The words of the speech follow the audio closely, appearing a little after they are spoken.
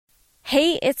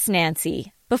Hey, it's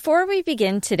Nancy. Before we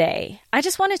begin today, I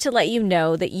just wanted to let you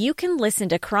know that you can listen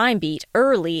to Crime Beat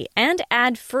early and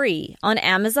ad-free on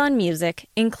Amazon Music,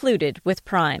 included with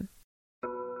Prime.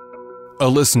 A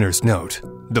listener's note.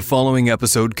 The following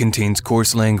episode contains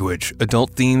coarse language,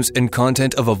 adult themes, and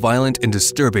content of a violent and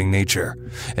disturbing nature,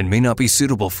 and may not be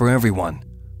suitable for everyone.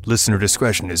 Listener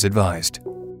discretion is advised.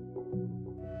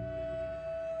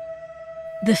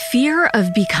 The fear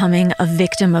of becoming a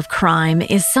victim of crime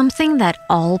is something that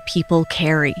all people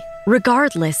carry,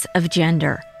 regardless of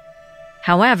gender.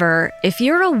 However, if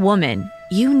you're a woman,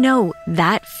 you know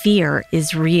that fear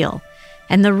is real,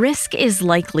 and the risk is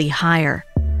likely higher.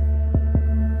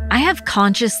 I have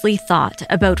consciously thought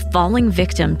about falling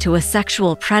victim to a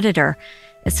sexual predator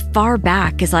as far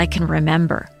back as I can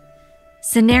remember.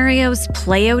 Scenarios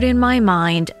play out in my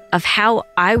mind of how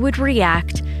I would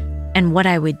react and what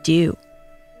I would do.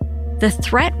 The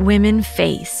threat women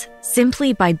face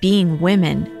simply by being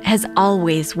women has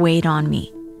always weighed on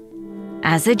me.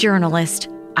 As a journalist,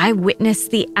 I witness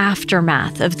the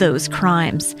aftermath of those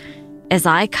crimes as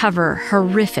I cover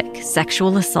horrific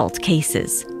sexual assault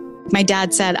cases. My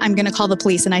dad said, "I'm going to call the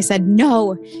police." And I said,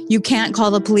 "No, you can't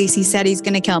call the police. He said he's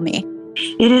going to kill me."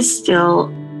 It is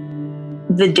still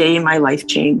the day my life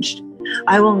changed.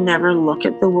 I will never look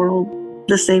at the world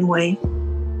the same way.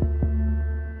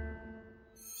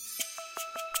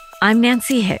 I'm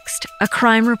Nancy Hixt, a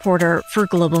crime reporter for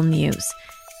Global News.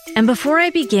 And before I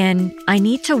begin, I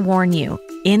need to warn you,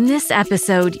 in this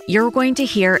episode, you're going to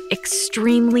hear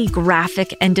extremely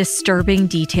graphic and disturbing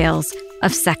details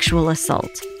of sexual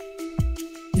assault.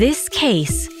 This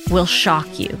case will shock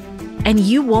you, and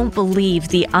you won't believe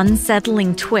the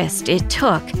unsettling twist it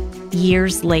took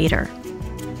years later.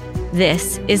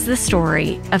 This is the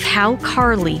story of how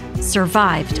Carly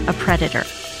survived a predator.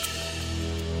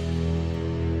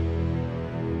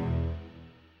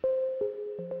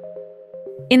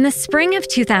 In the spring of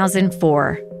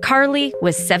 2004, Carly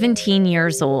was 17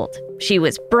 years old. She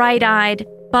was bright-eyed,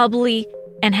 bubbly,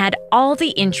 and had all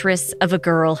the interests of a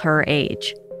girl her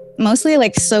age. Mostly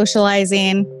like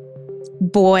socializing,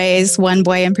 boys, one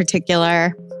boy in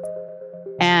particular,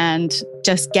 and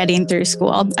just getting through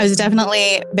school. I was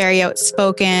definitely very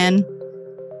outspoken,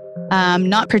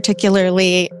 not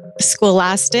particularly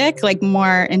scholastic, like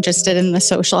more interested in the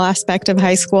social aspect of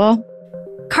high school.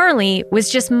 Carly was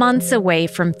just months away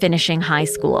from finishing high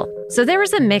school, so there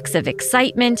was a mix of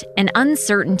excitement and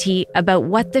uncertainty about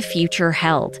what the future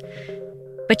held.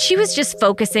 But she was just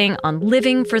focusing on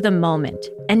living for the moment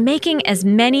and making as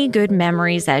many good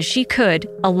memories as she could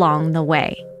along the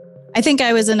way. I think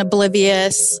I was an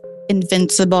oblivious,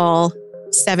 invincible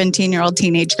 17-year-old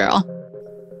teenage girl.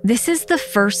 This is the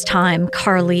first time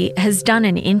Carly has done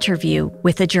an interview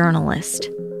with a journalist.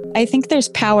 I think there's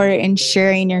power in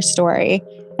sharing your story.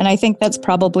 And I think that's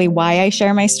probably why I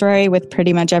share my story with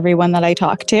pretty much everyone that I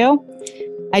talk to.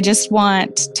 I just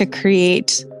want to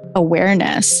create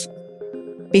awareness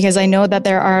because I know that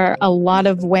there are a lot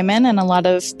of women and a lot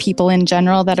of people in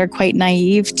general that are quite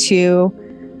naive to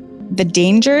the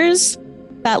dangers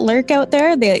that lurk out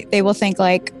there. They will think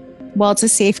like, well, it's a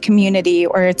safe community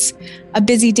or it's a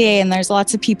busy day and there's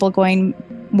lots of people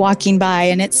walking by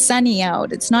and it's sunny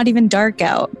out. It's not even dark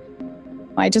out.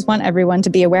 I just want everyone to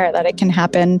be aware that it can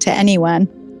happen to anyone.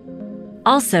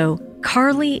 Also,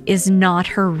 Carly is not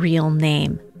her real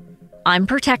name. I'm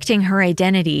protecting her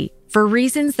identity for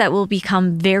reasons that will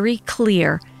become very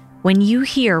clear when you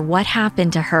hear what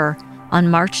happened to her on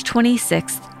March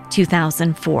 26th,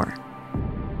 2004.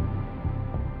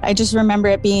 I just remember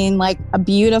it being like a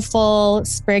beautiful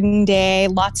spring day,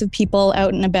 lots of people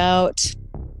out and about.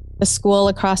 The school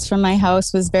across from my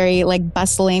house was very like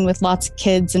bustling with lots of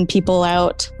kids and people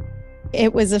out.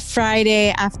 It was a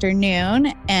Friday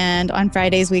afternoon, and on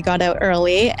Fridays we got out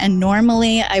early. And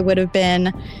normally I would have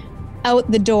been out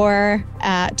the door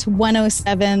at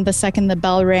 1:07 the second the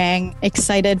bell rang,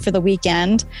 excited for the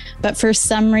weekend. But for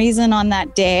some reason on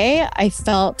that day, I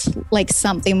felt like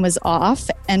something was off.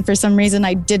 And for some reason,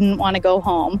 I didn't want to go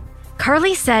home.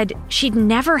 Carly said she'd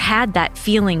never had that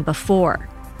feeling before.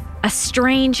 A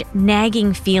strange,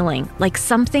 nagging feeling like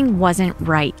something wasn't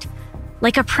right.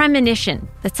 Like a premonition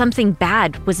that something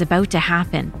bad was about to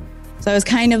happen. So I was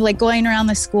kind of like going around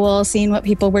the school, seeing what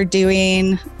people were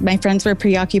doing. My friends were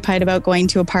preoccupied about going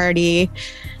to a party.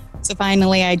 So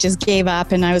finally, I just gave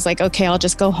up and I was like, okay, I'll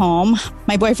just go home.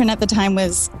 My boyfriend at the time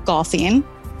was golfing,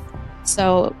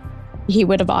 so he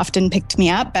would have often picked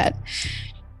me up, but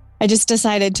I just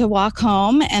decided to walk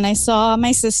home, and I saw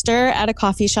my sister at a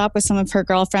coffee shop with some of her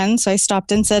girlfriends. So I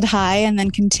stopped and said hi and then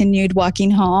continued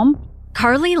walking home.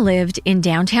 Carly lived in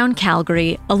downtown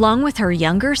Calgary along with her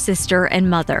younger sister and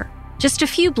mother. just a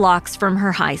few blocks from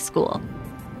her high school.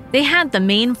 They had the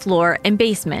main floor and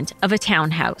basement of a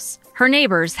townhouse. Her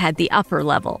neighbors had the upper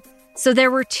level. So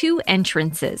there were two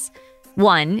entrances,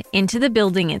 one into the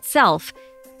building itself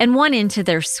and one into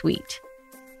their suite.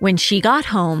 When she got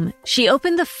home, she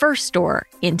opened the first door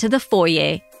into the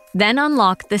foyer, then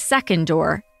unlocked the second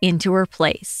door into her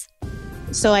place.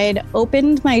 So I had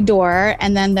opened my door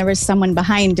and then there was someone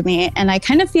behind me. And I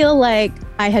kind of feel like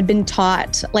I had been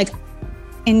taught, like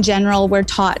in general, we're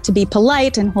taught to be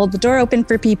polite and hold the door open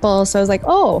for people. So I was like,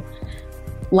 oh,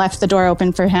 left the door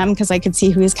open for him because I could see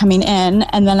who was coming in.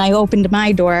 And then I opened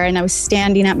my door and I was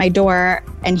standing at my door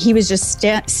and he was just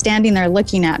standing there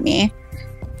looking at me.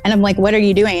 And I'm like, what are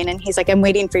you doing? And he's like, I'm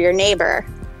waiting for your neighbor.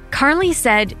 Carly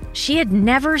said she had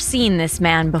never seen this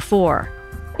man before.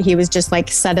 He was just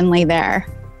like suddenly there.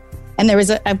 And there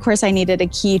was, of course, I needed a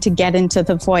key to get into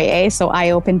the foyer. So I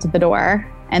opened the door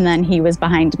and then he was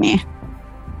behind me.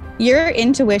 Your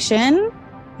intuition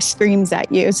screams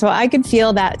at you. So I could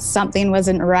feel that something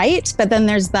wasn't right. But then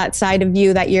there's that side of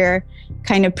you that you're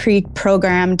kind of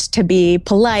pre-programmed to be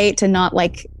polite and not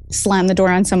like slam the door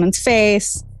on someone's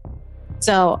face.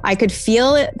 So I could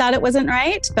feel it, that it wasn't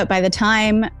right. But by the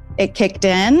time it kicked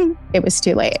in, it was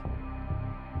too late.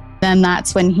 Then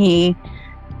that's when he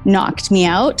knocked me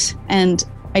out. And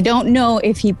I don't know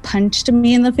if he punched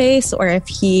me in the face or if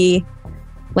he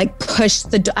like pushed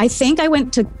I think I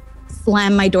went to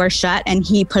slam my door shut and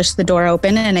he pushed the door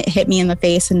open and it hit me in the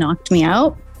face and knocked me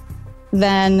out.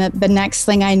 Then the next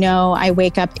thing I know, I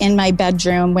wake up in my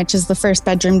bedroom, which is the first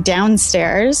bedroom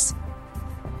downstairs.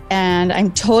 And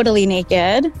I'm totally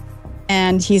naked.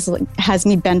 And has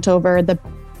me bent over the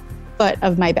foot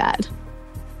of my bed.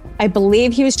 I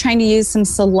believe he was trying to use some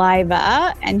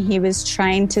saliva and he was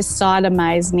trying to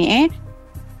sodomize me.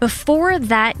 Before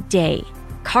that day,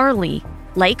 Carly,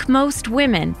 like most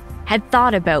women, had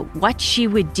thought about what she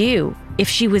would do if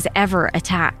she was ever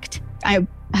attacked. I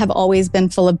have always been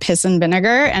full of piss and vinegar.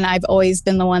 And I've always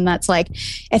been the one that's like,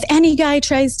 if any guy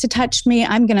tries to touch me,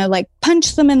 I'm going to like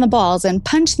punch them in the balls and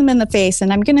punch them in the face.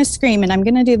 And I'm going to scream and I'm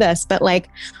going to do this. But like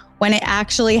when it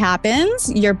actually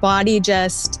happens, your body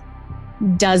just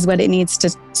does what it needs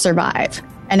to survive.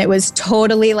 And it was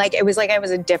totally like, it was like I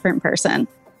was a different person.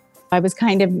 I was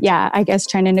kind of, I guess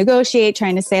trying to negotiate,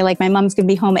 trying to say like, my mom's going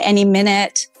to be home any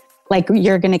minute. Like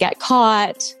you're going to get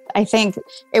caught. I think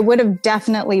it would have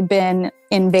definitely been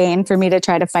in vain for me to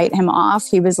try to fight him off.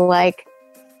 He was like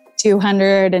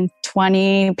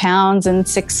 220 pounds and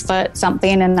 6 foot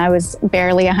something. And I was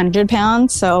barely 100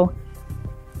 pounds. So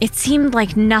it seemed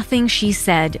like nothing she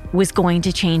said was going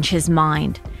to change his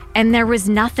mind. And there was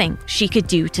nothing she could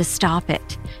do to stop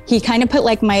it. He kind of put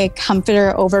like my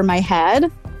comforter over my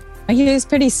head. He was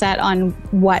pretty set on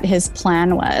what his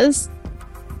plan was.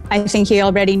 I think he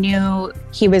already knew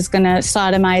he was going to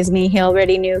sodomize me. He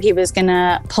already knew he was going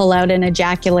to pull out and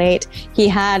ejaculate. He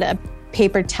had a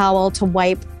paper towel to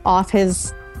wipe off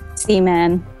his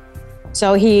semen.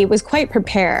 So he was quite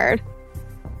prepared.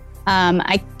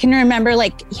 I can remember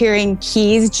like hearing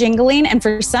keys jingling. And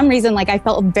for some reason, like I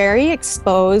felt very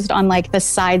exposed on like the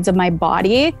sides of my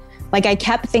body. Like I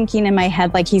kept thinking in my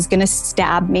head, like he's going to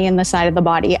stab me in the side of the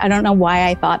body. I don't know why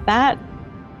I thought that.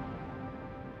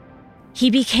 He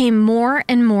became more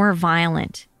and more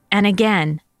violent. And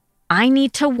again, I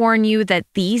need to warn you that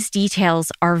these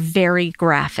details are very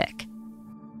graphic.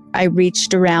 I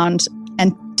reached around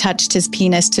and touched his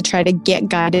penis to try to get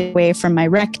guided away from my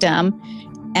rectum.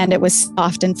 And it was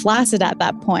soft and flaccid at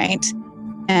that point.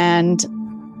 And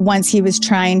once he was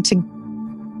trying to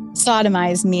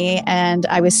sodomize me and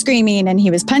I was screaming and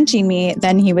he was punching me,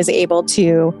 then he was able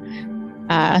to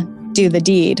do the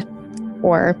deed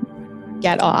or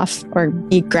get off or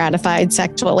be gratified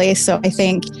sexually. So I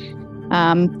think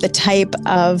the type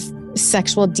of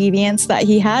sexual deviance that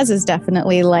he has is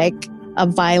definitely like a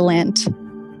violent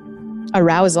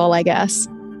arousal, I guess.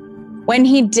 When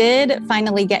he did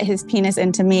finally get his penis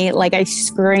into me, like I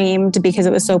screamed because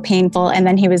it was so painful. And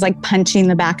then he was like punching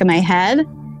the back of my head.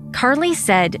 Carly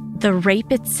said the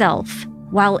rape itself,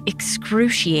 while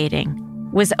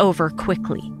excruciating, was over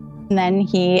quickly. And then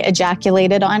he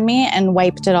ejaculated on me and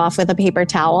wiped it off with a paper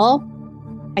towel.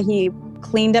 He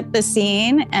cleaned up the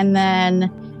scene and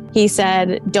then he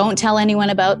said, don't tell anyone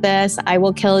about this. I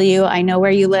will kill you. I know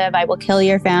where you live. I will kill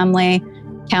your family.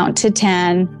 Count to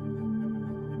 10.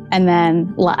 And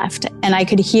then left. And I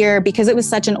could hear, because it was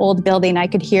such an old building, I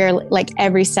could hear like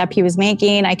every step he was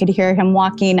making. I could hear him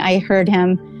walking. I heard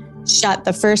him shut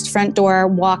the first front door,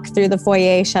 walk through the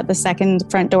foyer, shut the second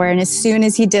front door. And as soon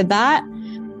as he did that,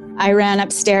 I ran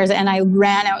upstairs and I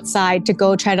ran outside to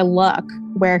go try to look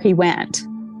where he went.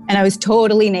 And I was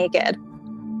totally naked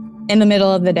in the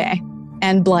middle of the day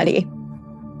and bloody.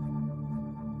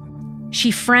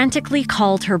 She frantically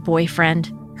called her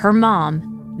boyfriend, her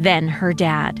mom, then her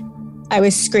dad. I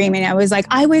was screaming. I was like,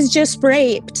 I was just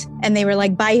raped. And they were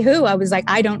like, by who? I was like,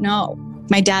 I don't know.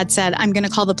 My dad said, I'm going to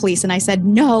call the police. And I said,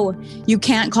 no, you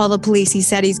can't call the police. He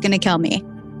said he's going to kill me.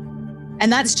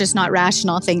 And that's just not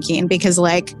rational thinking, because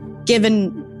like,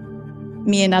 given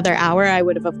me another hour, I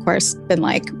would have, of course, been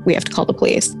like, we have to call the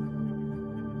police.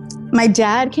 My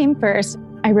dad came first.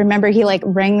 I remember he like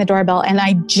rang the doorbell and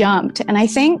I jumped. And I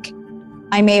think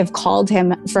I may have called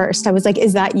him first. I was like,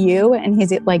 is that you? And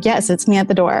he's like, yes, it's me at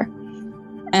the door.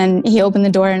 And he opened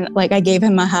the door and like I gave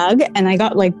him a hug and I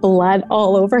got like blood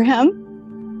all over him.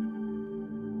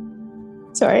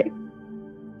 Sorry.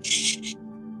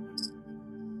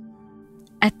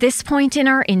 At this point in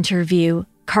our interview,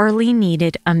 Carly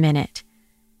needed a minute.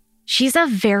 She's a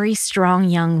very strong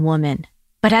young woman,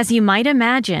 but as you might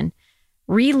imagine,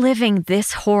 reliving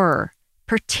this horror,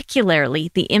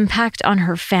 particularly the impact on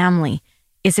her family,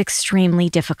 is extremely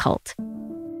difficult.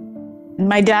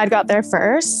 My dad got there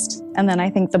first, and then I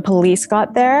think the police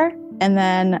got there, and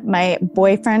then my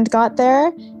boyfriend got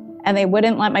there, and they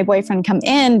wouldn't let my boyfriend come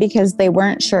in because they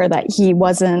weren't sure that he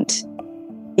wasn't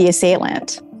the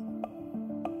assailant.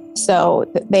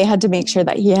 So they had to make sure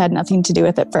that he had nothing to do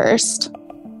with it first.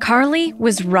 Carly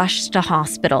was rushed to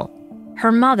hospital.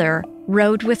 Her mother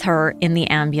rode with her in the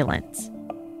ambulance.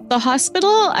 The hospital,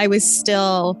 I was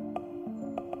still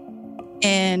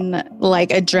in like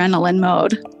adrenaline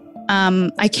mode.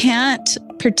 I can't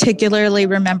particularly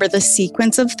remember the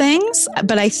sequence of things,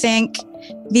 but I think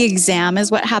the exam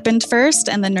is what happened first,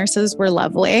 and the nurses were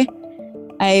lovely.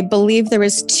 I believe there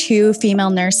was 2 female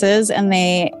nurses, and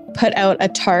they put out a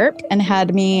tarp and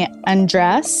had me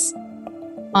undress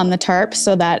on the tarp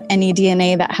so that any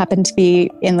DNA that happened to be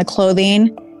in the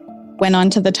clothing went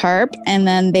onto the tarp. And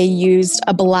then they used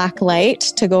a black light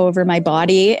to go over my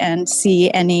body and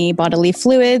see any bodily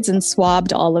fluids and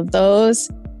swabbed all of those.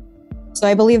 So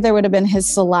I believe there would have been his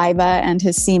saliva and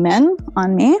his semen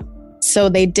on me. So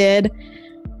they did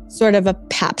sort of a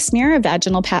pap smear, a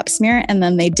vaginal pap smear, and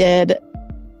then they did,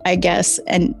 I guess,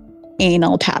 an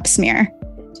anal pap smear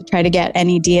to try to get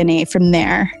any DNA from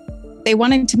there. They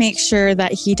wanted to make sure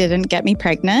that he didn't get me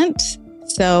pregnant.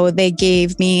 So they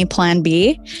gave me Plan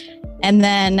B. And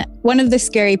then one of the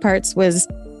scary parts was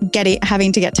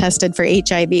having to get tested for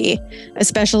HIV,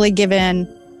 especially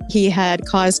given he had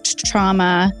caused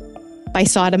trauma by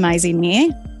sodomizing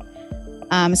me.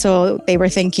 So they were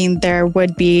thinking there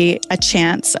would be a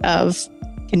chance of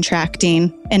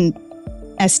contracting an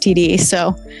STD.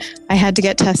 So I had to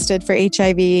get tested for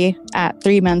HIV at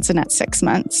 3 months and at 6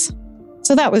 months.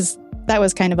 So that was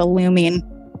kind of a looming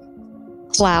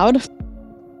cloud.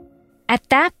 At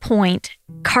that point,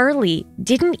 Carly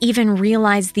didn't even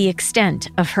realize the extent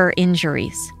of her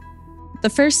injuries. The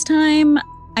first time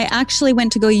I actually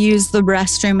went to go use the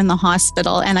restroom in the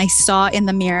hospital, and I saw in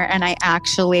the mirror and I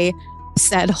actually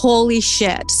said, holy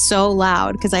shit, so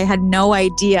loud, because I had no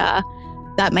idea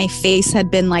that my face had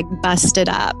been like busted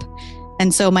up.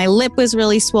 And so my lip was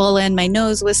really swollen, my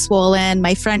nose was swollen,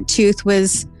 my front tooth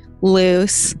was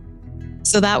loose.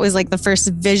 So that was like the first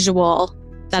visual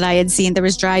that I had seen. There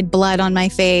was dried blood on my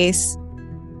face.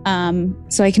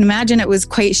 So I can imagine it was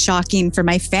quite shocking for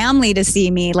my family to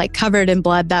see me like covered in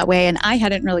blood that way, and I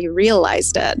hadn't really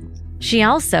realized it. She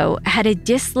also had a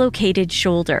dislocated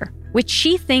shoulder, which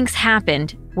she thinks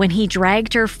happened when he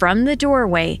dragged her from the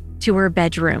doorway to her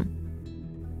bedroom.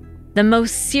 The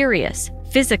most serious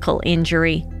physical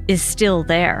injury is still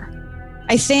there.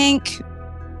 I think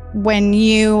when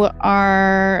you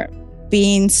are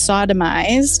being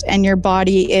sodomized and your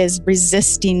body is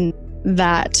resisting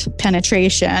that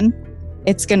penetration,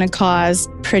 it's going to cause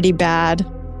pretty bad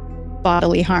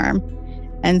bodily harm.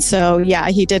 And so, yeah,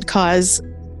 he did cause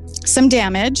some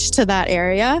damage to that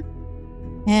area.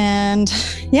 And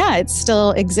yeah, it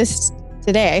still exists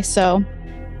today. So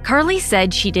Carly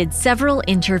said she did several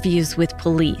interviews with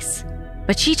police,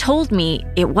 but she told me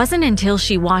it wasn't until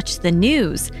she watched the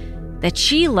news that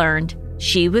she learned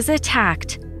she was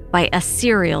attacked by a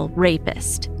serial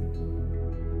rapist.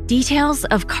 Details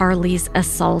of Carly's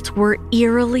assault were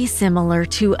eerily similar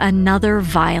to another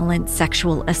violent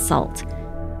sexual assault.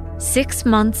 6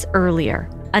 months earlier,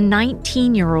 a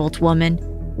 19-year-old woman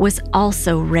was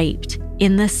also raped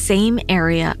in the same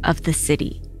area of the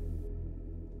city.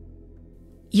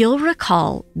 You'll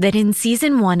recall that in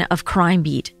Season 1 of Crime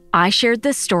Beat, I shared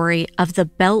the story of the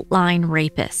Beltline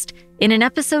rapist in an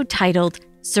episode titled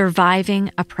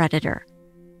Surviving a Predator.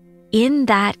 In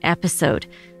that episode,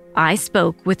 I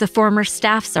spoke with the former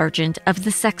staff sergeant of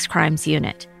the sex crimes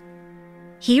unit.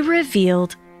 He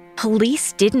revealed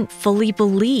police didn't fully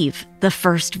believe the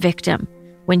first victim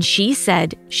when she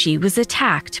said she was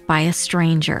attacked by a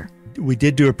stranger. We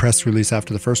did do a press release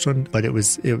after the first one, but it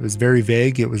was very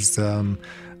vague. It was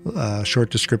a short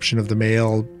description of the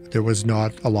male. There was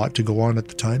not a lot to go on at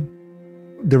the time.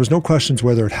 There was no questions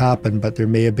whether it happened, but there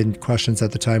may have been questions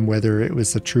at the time whether it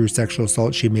was a true sexual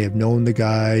assault. She may have known the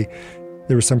guy.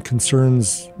 There were some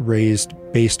concerns raised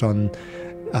based on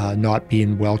not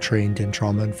being well-trained and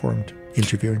trauma-informed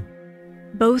interviewing.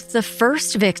 Both the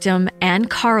first victim and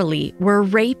Carly were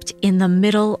raped in the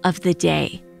middle of the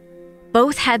day.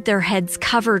 Both had their heads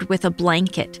covered with a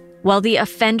blanket, while the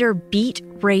offender beat,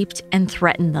 raped, and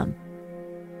threatened them.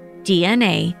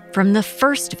 DNA from the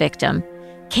first victim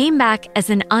came back as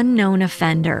an unknown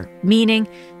offender, meaning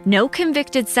no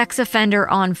convicted sex offender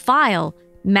on file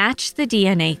matched the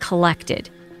DNA collected.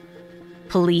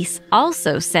 Police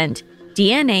also sent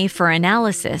DNA for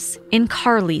analysis in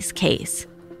Carly's case.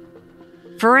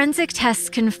 Forensic tests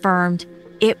confirmed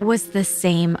it was the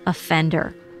same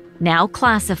offender, now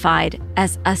classified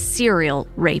as a serial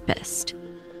rapist.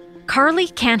 Carly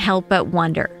can't help but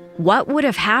wonder what would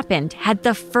have happened had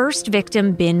the first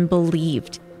victim been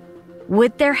believed.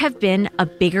 Would there have been a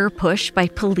bigger push by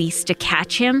police to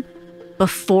catch him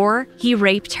before he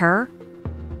raped her?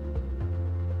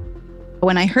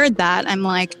 When I heard that, I'm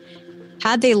like,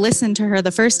 had they listened to her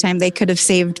the first time, they could have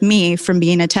saved me from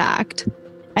being attacked.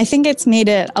 I think it's made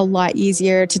it a lot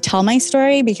easier to tell my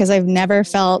story because I've never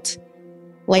felt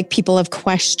like people have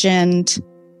questioned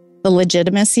the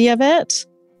legitimacy of it.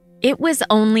 It was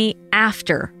only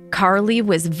after Carly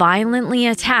was violently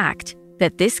attacked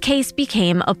that this case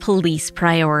became a police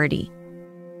priority.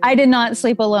 I did not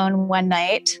sleep alone one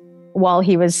night while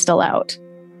he was still out.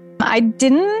 I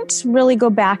didn't really go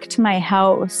back to my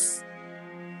house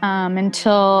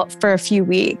until for a few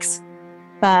weeks.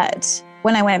 But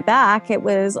when I went back, it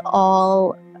was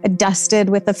all dusted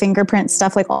with the fingerprint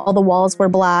stuff, like all the walls were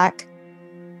black.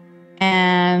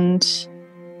 And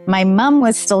my mom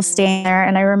was still staying there.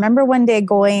 And I remember one day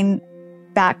going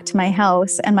back to my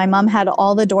house and my mom had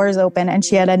all the doors open and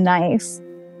she had a knife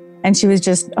and she was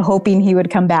just hoping he would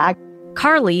come back.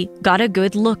 Carly got a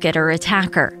good look at her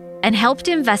attacker and helped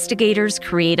investigators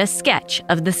create a sketch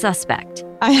of the suspect.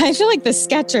 I feel like the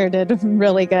sketcher did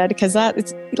really good because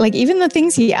it's like even the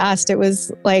things he asked, it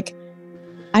was like,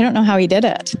 I don't know how he did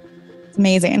it. It's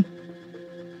amazing.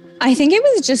 I think it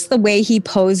was just the way he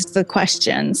posed the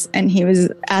questions and he was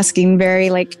asking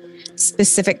very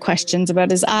specific questions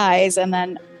about his eyes. And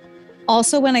then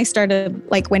also when I started,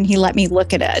 when he let me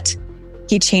look at it,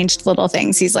 he changed little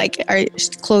things. He's like, are you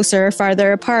closer,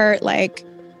 farther apart,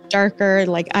 darker,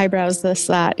 eyebrows, this,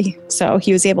 that. So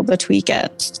he was able to tweak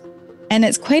it. And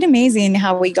it's quite amazing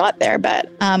how we got there. But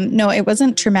no, it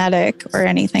wasn't traumatic or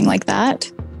anything like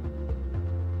that.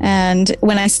 And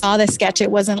when I saw the sketch, it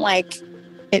wasn't like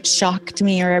it shocked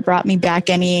me or it brought me back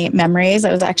any memories.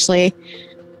 I was actually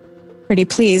pretty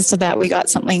pleased that we got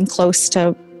something close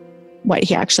to what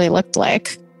he actually looked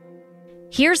like.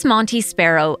 Here's Monty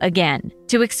Sparrow again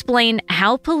to explain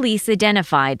how police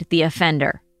identified the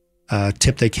offender. A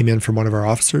tip that came in from one of our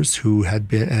officers who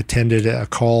had attended a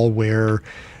call where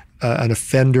an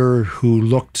offender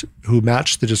who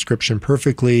matched the description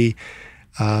perfectly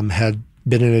had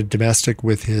been in a domestic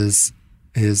with his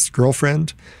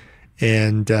girlfriend,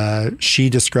 and she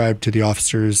described to the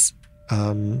officers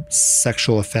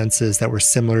sexual offenses that were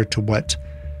similar to what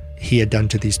he had done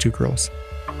to these two girls.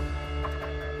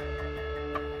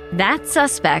 That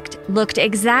suspect looked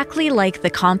exactly like the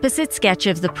composite sketch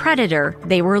of the predator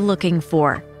they were looking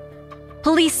for.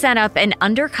 Police set up an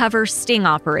undercover sting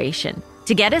operation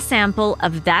to get a sample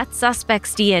of that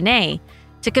suspect's DNA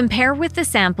to compare with the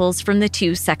samples from the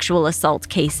two sexual assault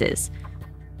cases.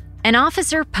 An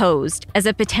officer posed as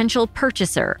a potential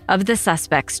purchaser of the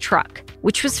suspect's truck,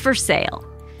 which was for sale.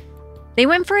 They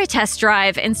went for a test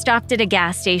drive and stopped at a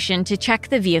gas station to check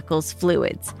the vehicle's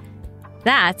fluids.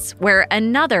 That's where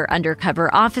another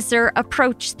undercover officer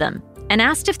approached them and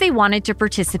asked if they wanted to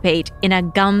participate in a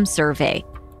gum survey,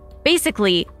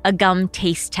 basically a gum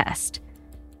taste test.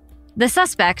 The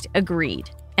suspect agreed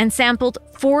and sampled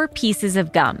 4 pieces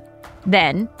of gum,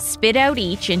 then spit out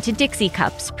each into Dixie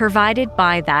cups provided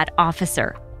by that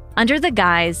officer, under the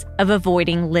guise of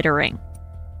avoiding littering.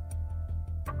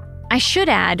 I should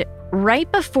add,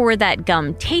 right before that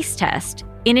gum taste test,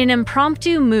 in an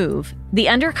impromptu move, the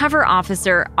undercover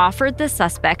officer offered the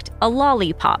suspect a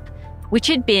lollipop, which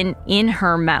had been in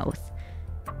her mouth.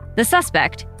 The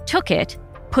suspect took it,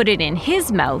 put it in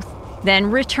his mouth,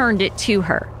 then returned it to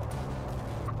her.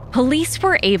 Police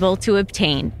were able to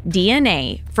obtain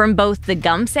DNA from both the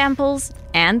gum samples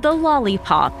and the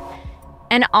lollipop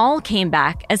and all came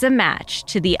back as a match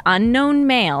to the unknown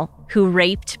male who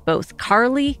raped both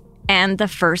Carly and the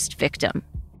first victim.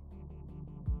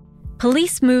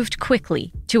 Police moved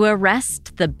quickly to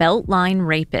arrest the Beltline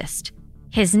rapist.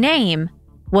 His name,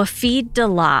 Wafid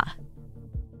Dalla.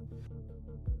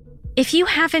 If you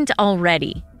haven't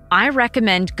already, I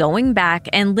recommend going back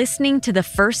and listening to the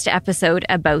first episode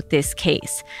about this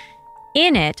case.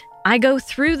 In it, I go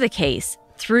through the case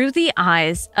through the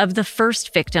eyes of the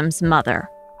first victim's mother.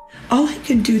 All I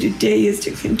can do today is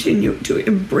to continue to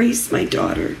embrace my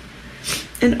daughter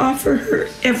and offer her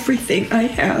everything I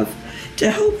have to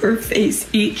help her face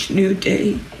each new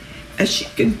day as she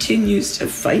continues to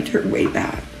fight her way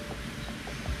back,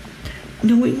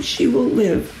 knowing she will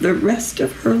live the rest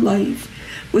of her life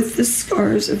with the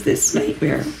scars of this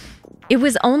nightmare. It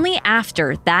was only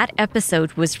after that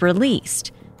episode was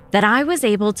released that I was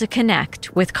able to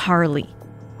connect with Carly.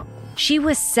 She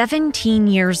was 17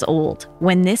 years old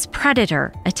when this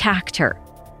predator attacked her.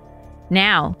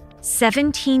 Now,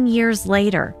 17 years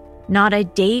later, not a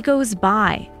day goes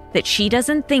by that she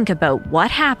doesn't think about what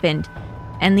happened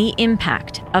and the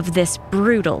impact of this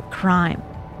brutal crime.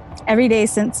 Every day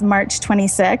since March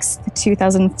 26th,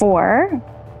 2004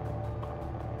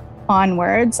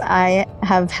 onwards, I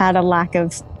have had a lack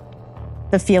of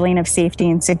the feeling of safety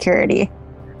and security.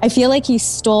 I feel like he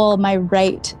stole my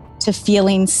right to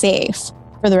feeling safe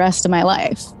for the rest of my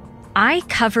life. I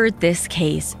covered this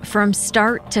case from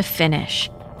start to finish.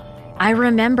 I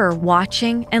remember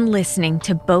watching and listening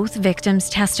to both victims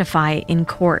testify in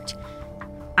court.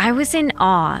 I was in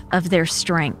awe of their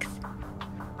strength.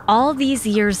 All these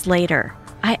years later,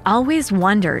 I always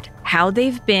wondered how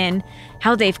they've been,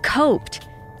 how they've coped,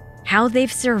 how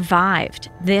they've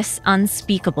survived this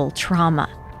unspeakable trauma.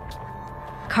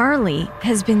 Carly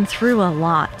has been through a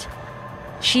lot.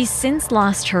 She's since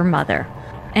lost her mother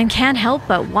and can't help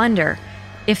but wonder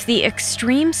if the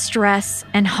extreme stress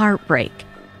and heartbreak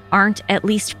aren't at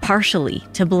least partially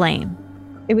to blame.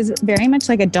 It was very much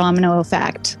like a domino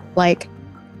effect. Like,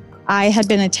 I had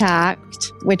been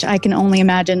attacked, which I can only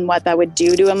imagine what that would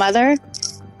do to a mother.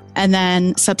 And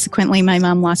then subsequently, my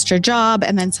mom lost her job.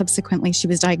 And then subsequently, she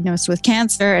was diagnosed with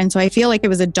cancer. And so I feel like it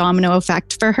was a domino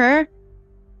effect for her.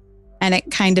 And it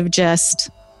kind of just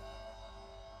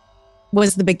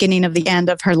was the beginning of the end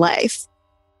of her life.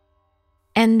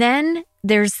 And then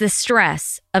there's the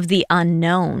stress of the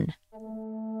unknown.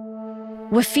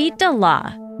 Wafid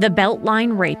Dalla, the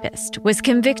Beltline rapist, was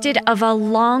convicted of a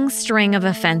long string of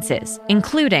offenses,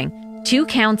 including 2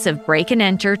 counts of break and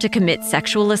enter to commit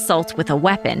sexual assault with a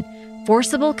weapon,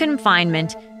 forcible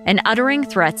confinement, and uttering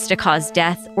threats to cause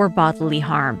death or bodily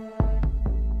harm.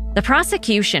 The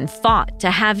prosecution fought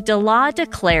to have Dalla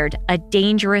declared a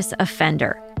dangerous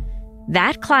offender.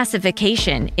 That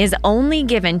classification is only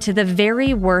given to the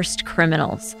very worst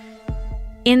criminals.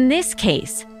 In this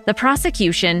case, the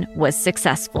prosecution was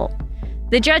successful.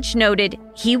 The judge noted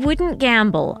he wouldn't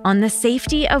gamble on the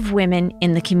safety of women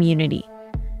in the community.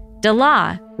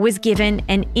 Dalla was given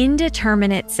an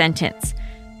indeterminate sentence,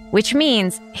 which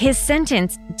means his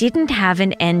sentence didn't have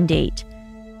an end date.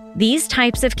 These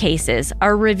types of cases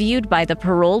are reviewed by the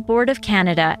Parole Board of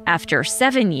Canada after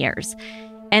 7 years,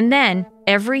 and then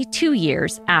every 2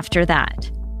 years after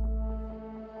that.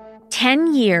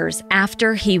 10 years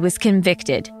after he was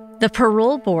convicted, the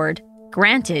Parole Board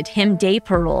granted him day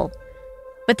parole.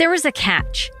 But there was a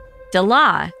catch.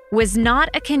 Dalla was not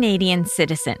a Canadian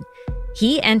citizen.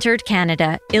 He entered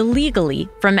Canada illegally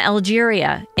from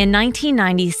Algeria in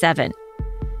 1997.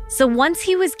 So once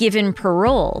he was given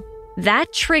parole,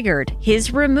 that triggered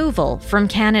his removal from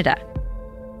Canada.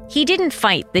 He didn't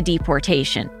fight the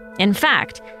deportation. In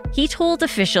fact, he told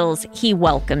officials he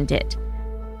welcomed it.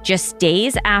 Just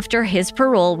days after his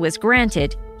parole was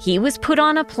granted, he was put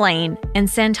on a plane and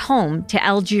sent home to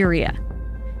Algeria.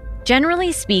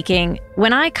 Generally speaking,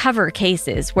 when I cover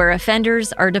cases where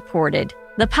offenders are deported,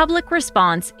 the public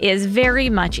response is very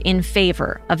much in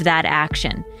favor of that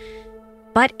action.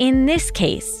 But in this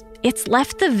case, it's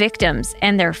left the victims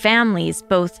and their families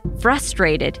both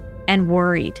frustrated and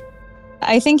worried.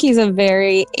 I think he's a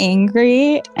very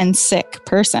angry and sick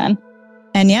person.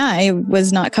 And yeah, I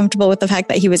was not comfortable with the fact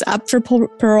that he was up for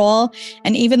parole.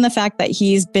 And even the fact that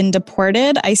he's been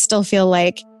deported, I still feel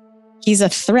like he's a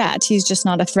threat. He's just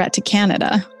not a threat to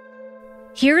Canada.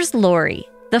 Here's Lori,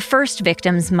 the first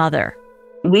victim's mother.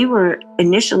 We were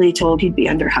initially told he'd be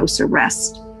under house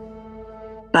arrest,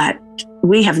 but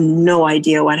we have no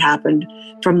idea what happened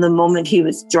from the moment he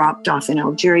was dropped off in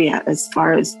Algeria. As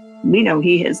far as we know,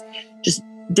 he has just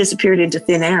disappeared into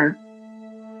thin air.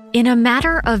 In a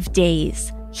matter of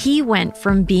days, he went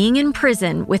from being in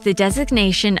prison with the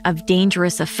designation of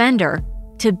dangerous offender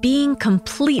to being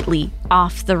completely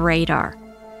off the radar.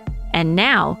 And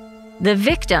now, the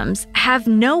victims have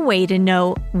no way to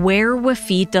know where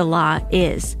Wafid Dalla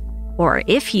is, or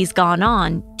if he's gone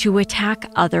on to attack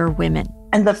other women.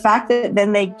 And the fact that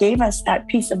then they gave us that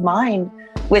peace of mind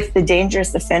with the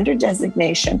dangerous offender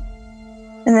designation,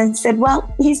 and then said,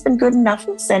 well, he's been good enough,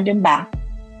 we'll send him back.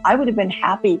 I would have been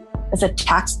happy as a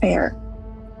taxpayer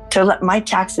to let my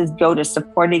taxes go to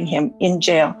supporting him in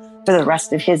jail for the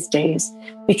rest of his days,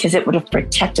 because it would have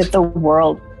protected the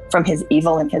world from his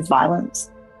evil and his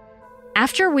violence.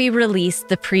 After we released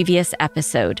the previous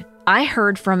episode, I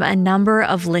heard from a number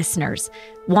of listeners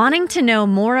wanting to know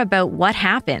more about what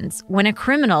happens when a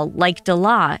criminal like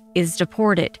Dalla is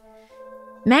deported.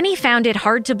 Many found it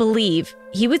hard to believe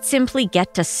he would simply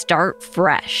get to start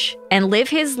fresh and live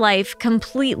his life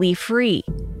completely free.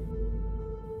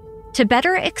 To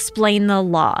better explain the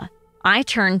law, I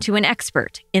turned to an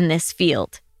expert in this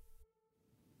field.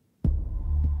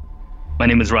 My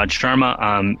name is Raj Sharma.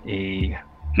 I'm a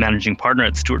managing partner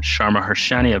at Stewart Sharma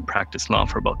Harshani. I've practiced law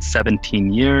for about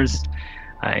 17 years.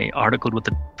 I articled with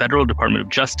the Federal Department of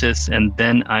Justice, and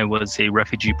then I was a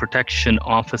refugee protection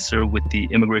officer with the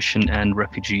Immigration and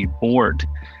Refugee Board.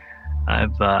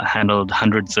 I've handled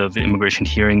hundreds of immigration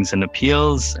hearings and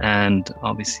appeals, and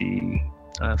obviously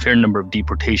a fair number of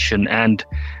deportation and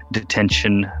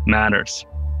detention matters.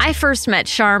 I first met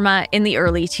Sharma in the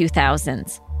early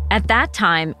 2000s. At that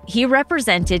time, he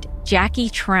represented Jackie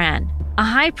Tran, a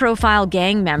high-profile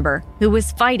gang member who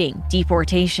was fighting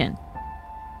deportation.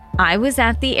 I was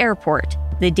at the airport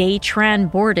the day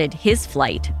Tran boarded his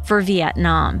flight for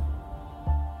Vietnam.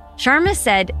 Sharma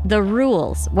said the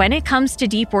rules when it comes to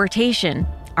deportation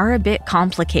are a bit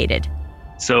complicated.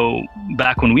 So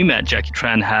back when we met, Jackie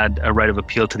Tran had a right of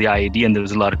appeal to the IAD, and there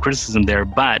was a lot of criticism there,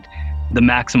 but the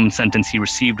maximum sentence he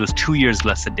received was 2 years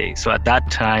less a day. So at that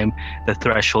time, the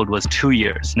threshold was 2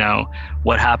 years. Now,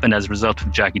 what happened as a result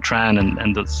of Jackie Tran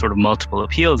and the sort of multiple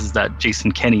appeals is that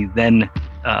Jason Kenney, then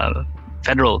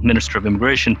federal minister of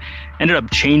immigration, ended up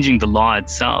changing the law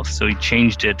itself. So he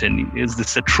changed it, and it was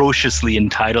this atrociously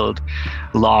entitled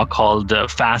law called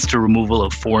Faster Removal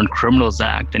of Foreign Criminals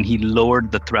Act, and he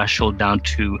lowered the threshold down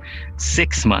to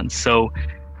 6 months. So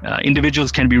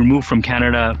individuals can be removed from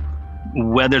Canada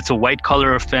whether it's a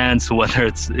white-collar offense, or whether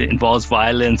it involves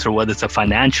violence, or whether it's a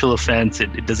financial offense.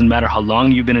 It doesn't matter how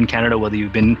long you've been in Canada, whether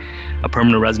you've been a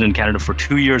permanent resident in Canada for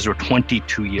 2 years or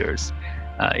 22 years.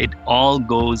 It all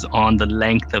goes on the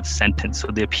length of sentence. So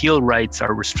the appeal rights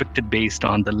are restricted based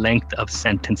on the length of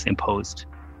sentence imposed.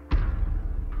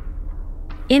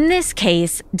 In this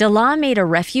case, Dalla made a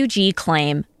refugee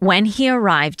claim when he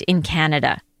arrived in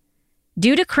Canada.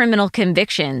 Due to criminal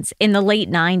convictions in the late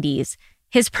 90s,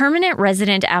 his permanent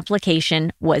resident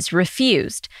application was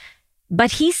refused,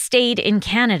 but he stayed in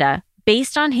Canada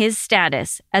based on his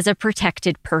status as a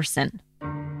protected person.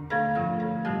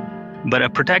 But a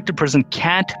protected person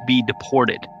can't be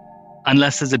deported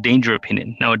unless there's a danger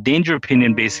opinion. Now, a danger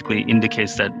opinion basically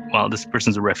indicates that, while this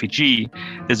person's a refugee,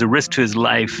 there's a risk to his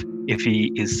life if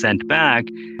he is sent back,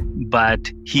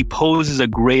 but he poses a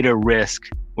greater risk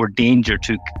or danger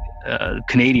to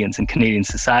Canadians and Canadian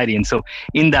society. And so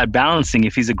in that balancing,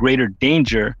 if he's a greater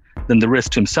danger than the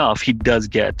risk to himself, he does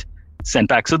get sent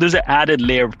back. So there's an added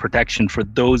layer of protection for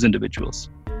those individuals.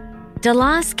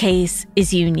 Dalla's case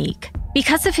is unique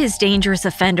because of his dangerous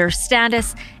offender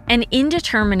status and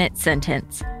indeterminate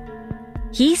sentence.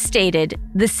 He stated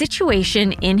the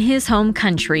situation in his home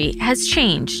country has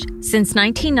changed since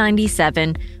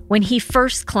 1997, when he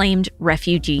first claimed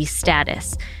refugee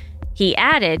status. He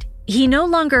added he no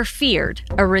longer feared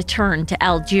a return to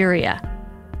Algeria.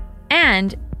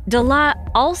 And Dalla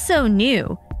also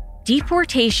knew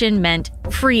deportation meant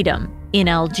freedom in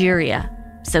Algeria,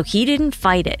 so he didn't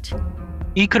fight it.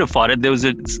 He could have fought it. There's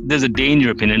a danger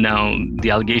opinion. Now,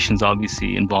 the allegations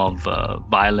obviously involve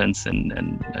violence and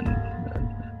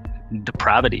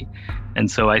depravity. And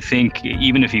so I think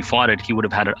even if he fought it, he would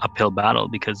have had an uphill battle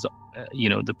because,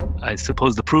 I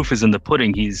suppose the proof is in the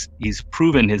pudding. He's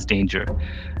proven his danger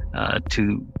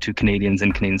to Canadians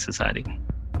and Canadian society.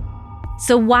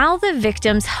 So while the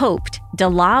victims hoped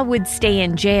Dalla would stay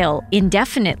in jail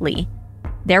indefinitely,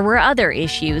 there were other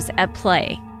issues at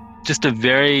play. Just a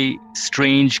very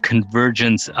strange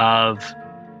convergence of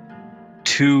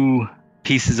two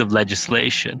pieces of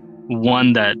legislation.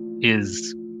 One that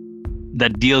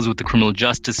deals with the criminal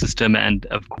justice system and,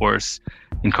 of course,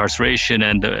 incarceration,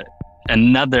 and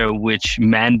another which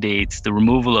mandates the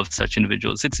removal of such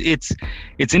individuals. It's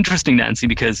interesting, Nancy,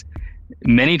 because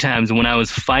many times when I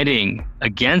was fighting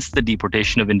against the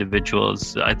deportation of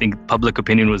individuals, I think public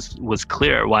opinion was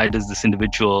clear. Why does this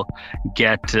individual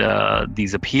get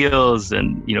these appeals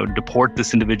and, deport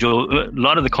this individual? A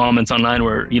lot of the comments online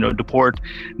were, deport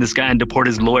this guy and deport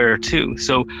his lawyer too.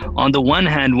 So on the one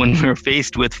hand, when we're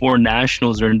faced with foreign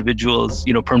nationals or individuals,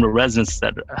 permanent residents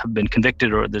that have been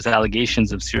convicted or there's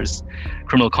allegations of serious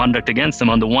criminal conduct against them,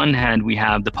 on the one hand, we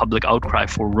have the public outcry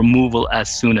for removal as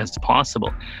soon as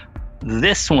possible.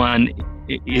 This one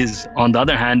is, on the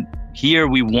other hand, here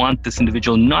we want this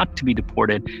individual not to be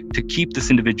deported, to keep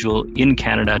this individual in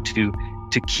Canada, to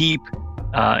keep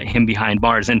him behind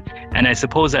bars. And I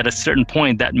suppose at a certain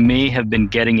point that may have been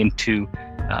getting into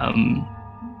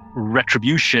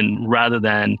retribution rather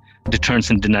than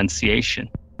deterrence and denunciation.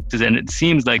 And it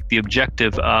seems like the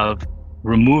objective of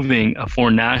removing a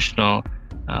foreign national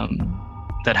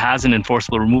that has an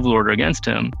enforceable removal order against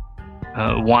him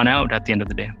won out at the end of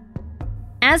the day.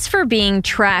 As for being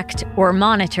tracked or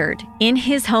monitored in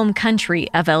his home country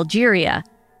of Algeria,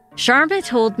 Sharma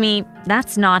told me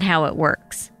that's not how it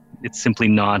works. It's simply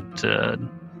not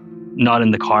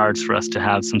in the cards for us to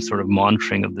have some sort of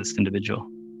monitoring of this individual.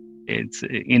 It's,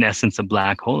 in essence, a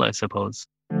black hole, I suppose.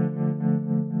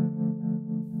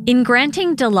 In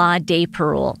granting Dala day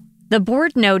parole, the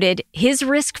board noted his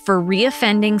risk for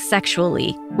reoffending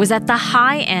sexually was at the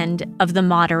high end of the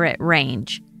moderate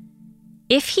range.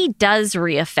 If he does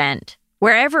reoffend,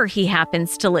 wherever he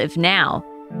happens to live now,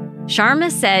 Sharma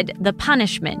said the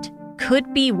punishment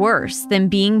could be worse than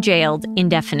being jailed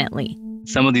indefinitely.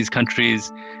 Some of these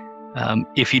countries,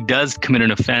 if he does commit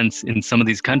an offense in some of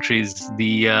these countries,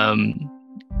 they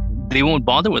won't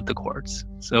bother with the courts.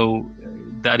 So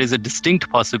that is a distinct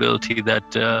possibility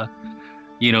that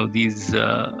these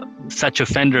such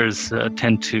offenders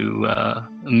tend to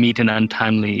meet an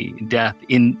untimely death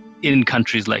in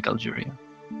countries like Algeria.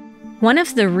 One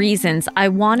of the reasons I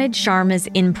wanted Sharma's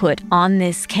input on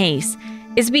this case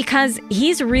is because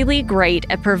he's really great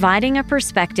at providing a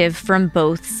perspective from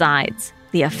both sides,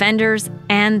 the offenders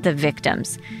and the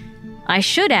victims. I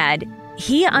should add,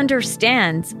 he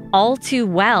understands all too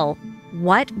well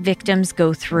what victims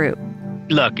go through.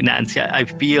 Look, Nancy, I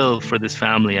feel for this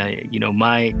family.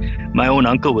 My own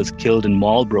uncle was killed in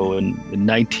Marlborough in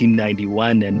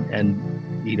 1991, and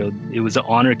it was an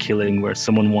honor killing where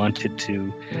someone wanted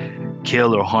to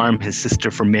kill or harm his sister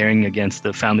for marrying against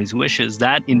the family's wishes.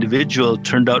 That individual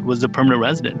turned out was a permanent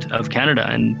resident of Canada,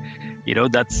 and he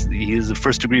has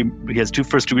 2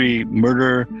 first-degree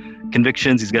murder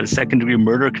convictions. He's got a second-degree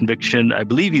murder conviction. I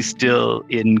believe he's still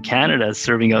in Canada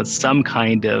serving out some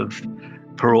kind of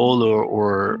parole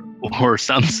or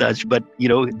some such, but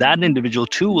that individual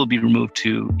too will be removed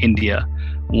to India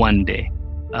one day.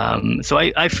 So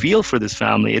I feel for this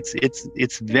family.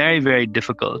 It's very, very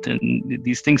difficult, and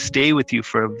these things stay with you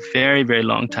for a very, very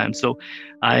long time. So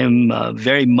I am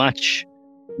very much,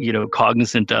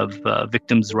 cognizant of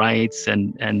victims' rights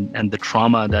and the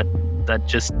trauma that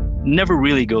just never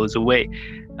really goes away.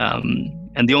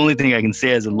 And the only thing I can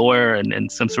say as a lawyer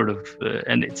and some sort of,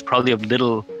 and it's probably of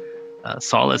little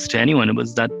solace to anyone,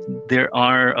 was that there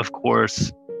are, of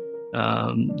course,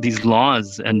 these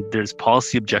laws and there's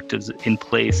policy objectives in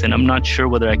place, and I'm not sure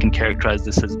whether I can characterize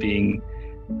this as being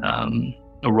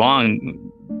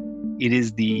wrong. It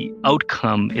is the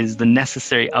outcome, is the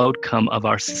necessary outcome of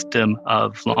our system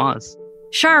of laws.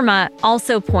 Sharma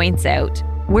also points out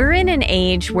we're in an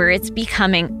age where it's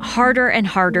becoming harder and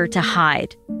harder to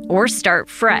hide or start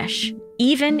fresh,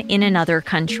 even in another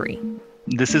country.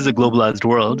 This is a globalized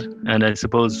world, and I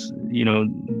suppose,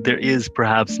 there is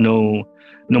perhaps no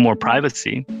more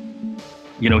privacy.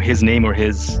 His name or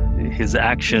his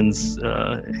actions,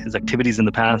 his activities in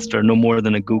the past are no more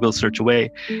than a Google search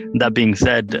away. That being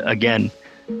said, again,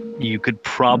 you could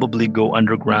probably go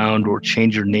underground or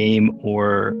change your name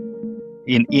or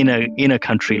in a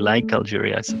country like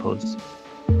Algeria, I suppose.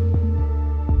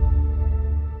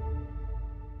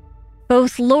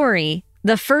 Both Lori,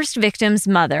 the first victim's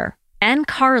mother, and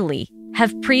Carly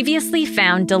have previously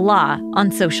found Dala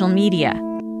on social media.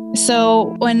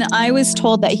 So when I was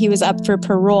told that he was up for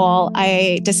parole,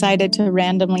 I decided to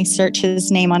randomly search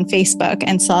his name on Facebook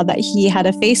and saw that he had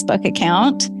a Facebook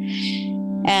account.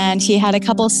 And he had a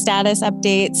couple status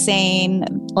updates saying,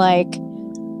 like,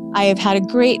 I have had a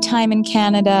great time in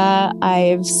Canada.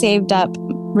 I've saved up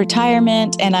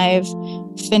retirement and I've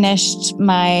finished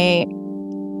my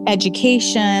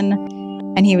education.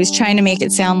 And he was trying to make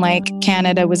it sound like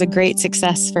Canada was a great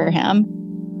success for him.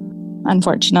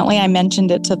 Unfortunately, I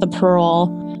mentioned it to the parole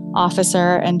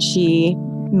officer and she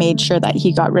made sure that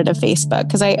he got rid of Facebook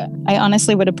because I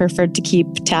honestly would have preferred to keep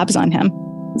tabs on him.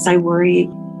 I worried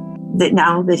that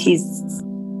now that he's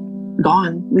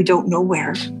gone, we don't know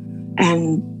where.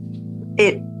 And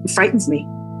it frightens me.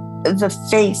 The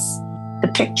face,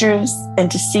 the pictures, and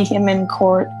to see him in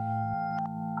court,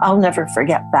 I'll never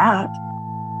forget that.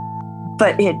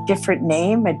 But a different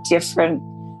name, a different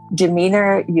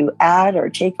demeanor, you add or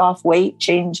take off weight,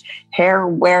 change hair,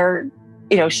 wear,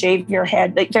 shave your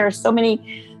head. Like, there are so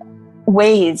many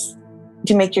ways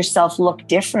to make yourself look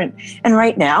different. And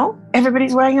right now,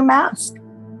 everybody's wearing a mask,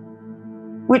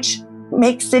 which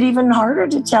makes it even harder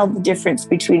to tell the difference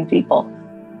between people.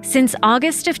 Since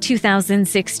August of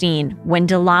 2016, when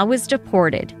Dela was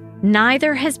deported,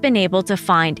 neither has been able to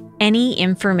find any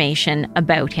information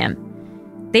about him.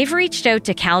 They've reached out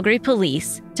to Calgary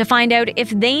police to find out if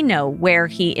they know where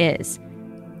he is.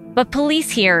 But police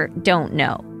here don't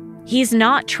know. He's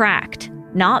not tracked,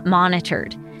 not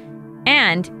monitored.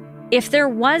 And if there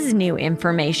was new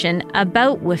information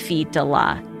about Wafid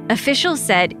Dela, officials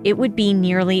said it would be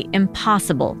nearly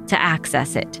impossible to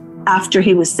access it. After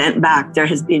he was sent back, there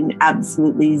has been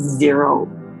absolutely zero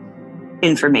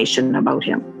information about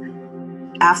him.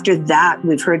 After that,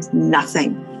 we've heard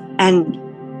nothing. And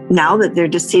now that there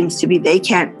just seems to be, they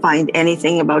can't find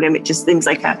anything about him. It just seems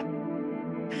like a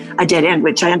dead end,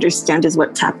 which I understand is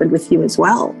what's happened with you as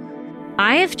well.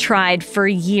 I have tried for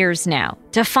years now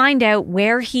to find out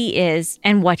where he is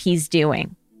and what he's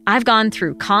doing. I've gone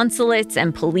through consulates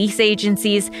and police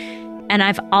agencies, and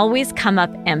I've always come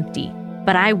up empty,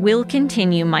 but I will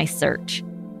continue my search.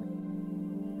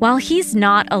 While he's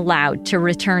not allowed to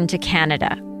return to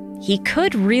Canada, he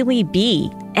could really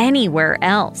be anywhere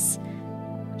else.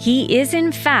 He is,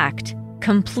 in fact,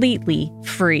 completely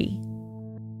free.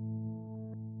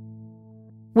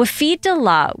 Wafid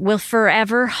Dela will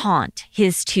forever haunt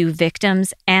his two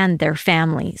victims and their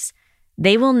families.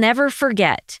 They will never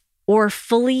forget or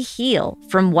fully heal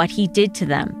from what he did to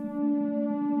them.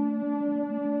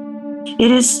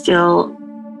 It is still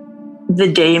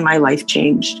the day my life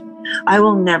changed. I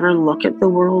will never look at the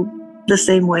world the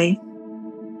same way.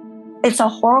 It's a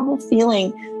horrible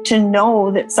feeling to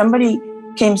know that somebody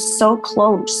came so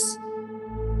close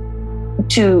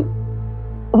to...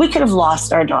 We could have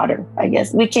lost our daughter, I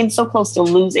guess. We came so close to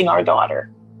losing our daughter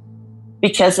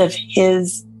because of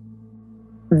his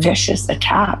vicious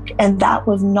attack. And that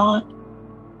was not...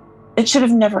 It should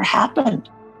have never happened.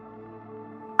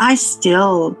 I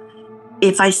still...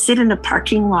 If I sit in a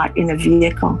parking lot in a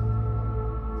vehicle,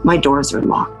 my doors are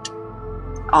locked.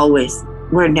 Always.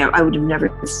 I would have never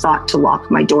thought to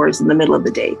lock my doors in the middle of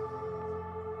the day.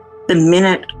 The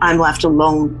minute I'm left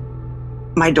alone,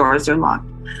 my doors are locked.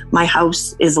 My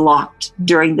house is locked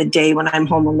during the day when I'm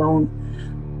home alone.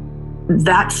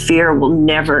 That fear will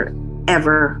never,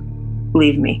 ever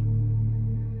leave me.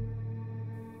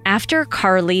 After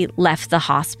Carly left the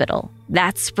hospital,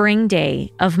 that spring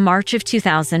day of March of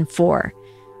 2004,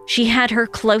 she had her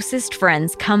closest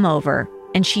friends come over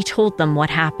and she told them what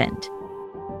happened.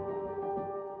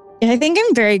 I think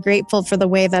I'm very grateful for the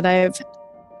way that I've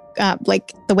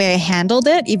the way I handled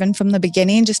it, even from the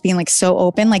beginning, just being so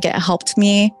open, it helped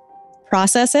me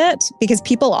process it, because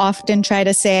people often try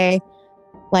to say,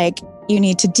 you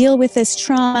need to deal with this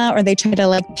trauma, or they try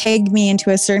to peg me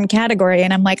into a certain category.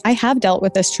 And I'm I have dealt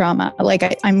with this trauma.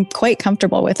 I'm quite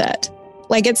comfortable with it.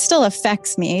 It still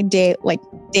affects me day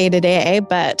to day,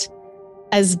 but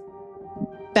as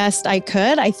best I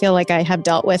could, I feel like I have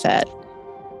dealt with it.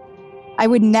 I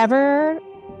would never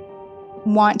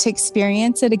want to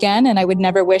experience it again, and I would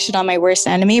never wish it on my worst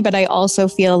enemy, but I also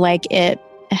feel like it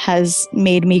has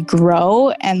made me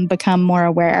grow and become more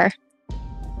aware.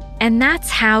 And that's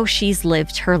how she's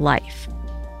lived her life.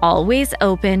 Always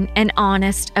open and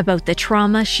honest about the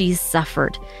trauma she's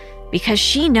suffered, because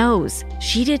she knows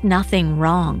she did nothing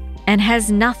wrong and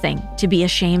has nothing to be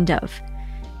ashamed of.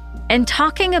 And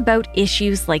talking about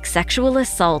issues like sexual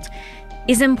assault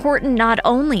is important not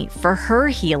only for her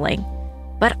healing,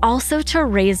 but also to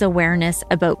raise awareness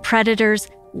about predators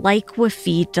like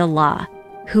Wafid Dela,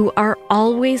 who are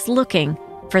always looking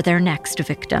for their next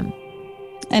victim.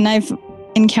 And I've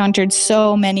encountered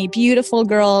so many beautiful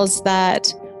girls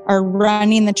that are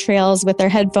running the trails with their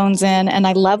headphones in, and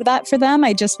I love that for them.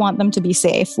 I just want them to be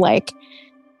safe.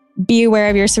 Be aware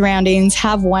of your surroundings,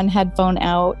 have one headphone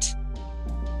out.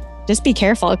 Just be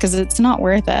careful, because it's not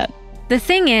worth it. The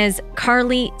thing is,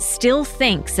 Carly still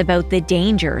thinks about the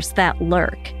dangers that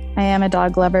lurk. I am a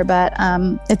dog lover, but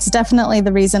it's definitely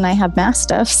the reason I have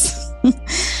Mastiffs.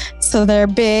 So they're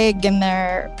big and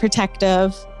they're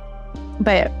protective.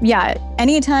 But yeah,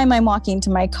 anytime I'm walking to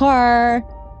my car,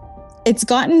 it's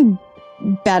gotten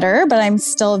better, but I'm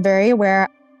still very aware.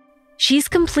 She's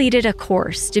completed a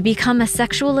course to become a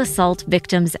sexual assault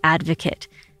victims advocate,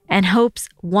 and hopes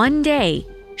one day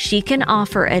she can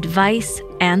offer advice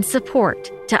and support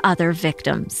to other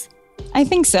victims. I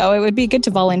think so. It would be good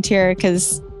to volunteer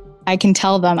because I can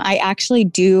tell them I actually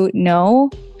do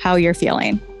know how you're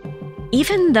feeling.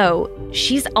 Even though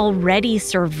she's already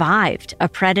survived a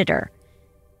predator,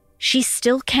 she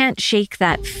still can't shake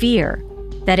that fear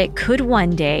that it could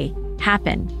one day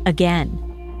happen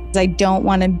again. I don't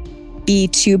want to be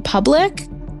too public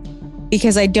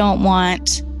because I don't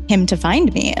want him to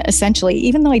find me, essentially.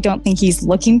 Even though I don't think he's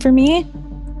looking for me,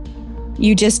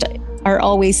 you just are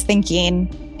always thinking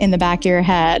in the back of your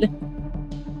head,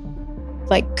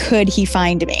 like, could he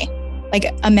find me? Like,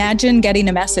 imagine getting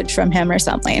a message from him or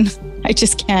something. I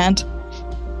just cannot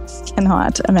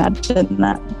imagine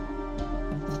that.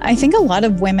 I think a lot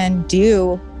of women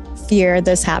do fear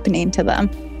this happening to them.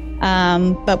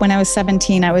 But when I was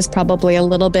 17, I was probably a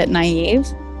little bit naive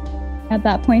at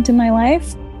that point in my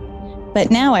life. But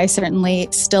now I certainly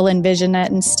still envision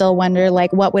it and still wonder,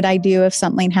 like, what would I do if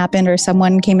something happened or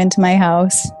someone came into my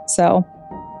house? So.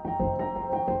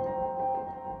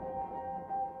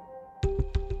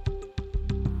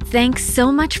 Thanks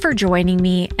so much for joining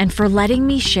me and for letting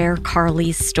me share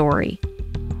Carly's story.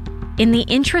 In the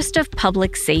interest of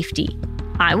public safety,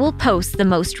 I will post the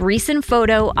most recent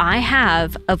photo I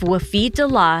have of Wafid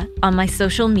Dalla on my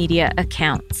social media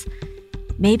accounts.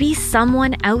 Maybe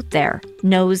someone out there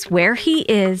knows where he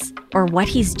is or what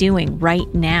he's doing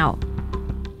right now.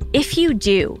 If you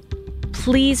do,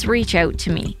 please reach out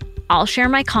to me. I'll share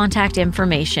my contact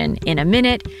information in a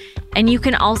minute, and you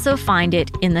can also find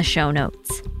it in the show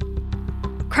notes.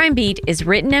 Crime Beat is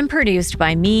written and produced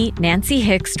by me, Nancy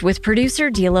Hixt, with producer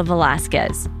Dila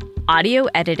Velasquez. Audio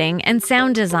editing and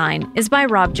sound design is by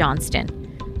Rob Johnston.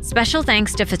 Special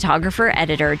thanks to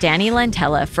photographer-editor Danny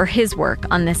Lentella for his work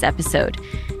on this episode.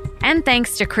 And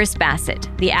thanks to Chris Bassett,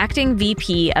 the acting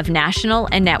VP of National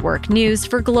and Network News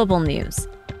for Global News.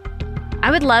 I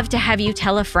would love to have you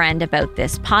tell a friend about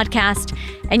this podcast,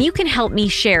 and you can help me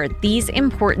share these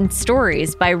important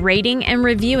stories by rating and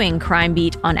reviewing Crime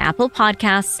Beat on Apple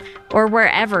Podcasts or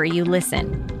wherever you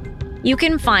listen. You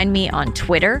can find me on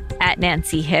Twitter at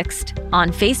Nancy Hixt, on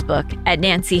Facebook at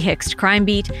Nancy Hixt Crime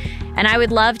Beat, and I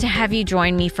would love to have you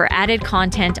join me for added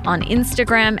content on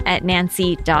Instagram at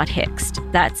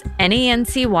nancy.hixt. That's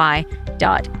nancy.hixt.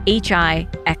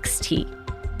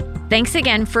 Thanks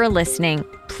again for listening.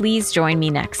 Please join me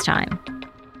next time.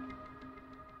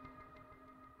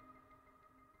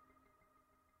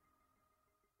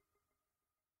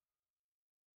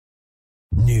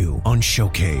 New on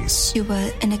Showcase. You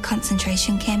were in a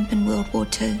concentration camp in World War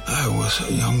II. I was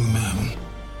a young man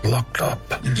locked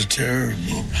up in a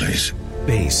terrible place.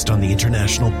 Based on the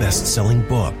international best-selling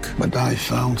book. But I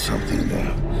found something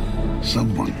there.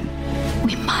 Someone.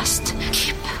 We must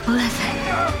keep living.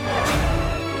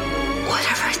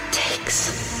 Whatever it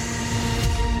takes.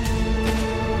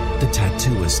 The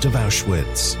Tattooist of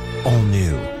Auschwitz. All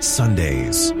new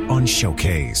Sundays on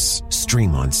Showcase.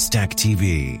 Stream on Stack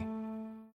TV.